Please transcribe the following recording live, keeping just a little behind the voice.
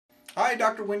Hi,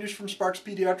 Dr. Windisch from Sparks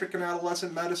Pediatric and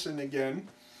Adolescent Medicine again.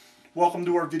 Welcome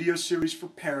to our video series for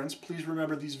parents. Please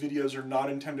remember these videos are not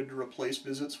intended to replace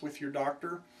visits with your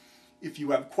doctor. If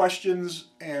you have questions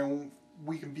and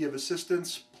we can be of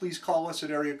assistance, please call us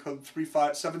at area code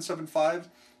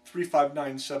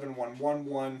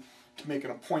 775-359-7111 to make an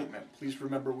appointment. Please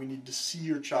remember we need to see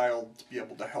your child to be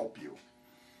able to help you.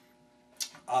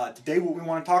 Today what we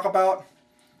want to talk about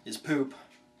is poop.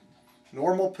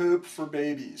 Normal poop for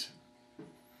babies.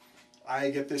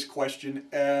 I get this question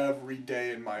every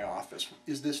day in my office.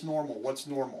 Is this normal? What's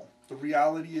normal? The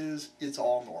reality is it's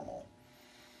all normal.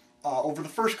 Over the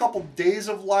first couple days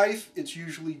of life, it's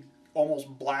usually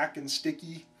almost black and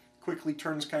sticky, quickly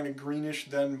turns kind of greenish,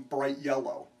 then bright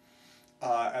yellow.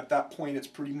 At that point, it's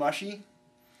pretty mushy.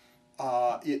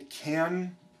 It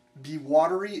can be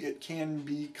watery. It can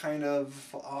be kind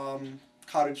of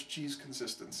cottage cheese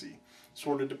consistency.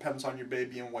 Sort of depends on your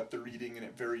baby and what they're eating, and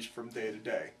it varies from day to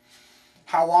day.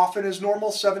 How often is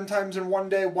normal? 7 times in one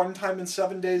day, 1 time in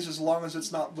 7 days, as long as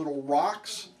it's not little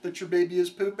rocks that your baby is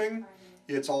pooping,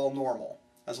 it's all normal.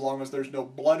 As long as there's no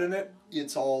blood in it,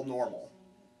 it's all normal.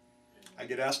 I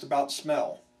get asked about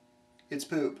smell. It's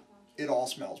poop. It all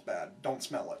smells bad. Don't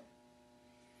smell it.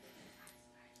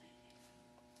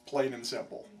 Plain and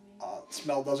simple.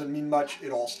 Smell doesn't mean much.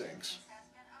 It all stinks.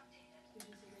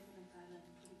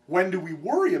 When do we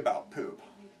worry about poop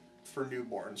for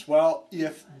newborns? Well,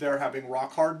 if they're having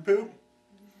rock hard poop,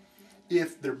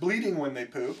 if they're bleeding when they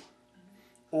poop,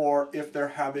 or if they're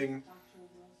having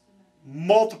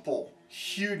multiple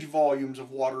huge volumes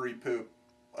of watery poop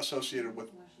associated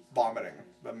with vomiting,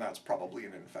 then that's probably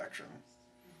an infection.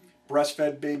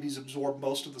 Breastfed babies absorb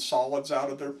most of the solids out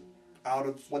of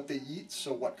what they eat,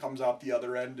 so what comes out the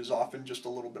other end is often just a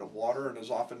little bit of water and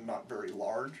is often not very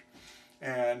large.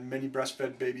 And many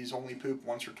breastfed babies only poop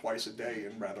once or twice a day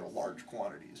in rather large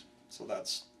quantities. So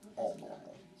that's all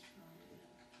normal.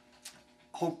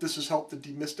 Hope this has helped to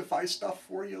demystify stuff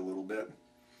for you a little bit.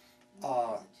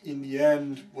 In the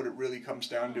end, what it really comes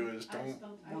down to is don't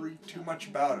worry too much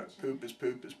about it. Poop is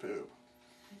poop is poop.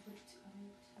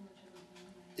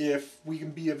 If we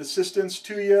can be of assistance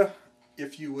to you,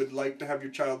 if you would like to have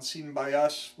your child seen by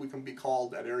us, we can be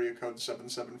called at area code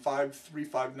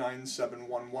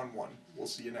 775-359-7111. We'll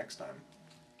see you next time.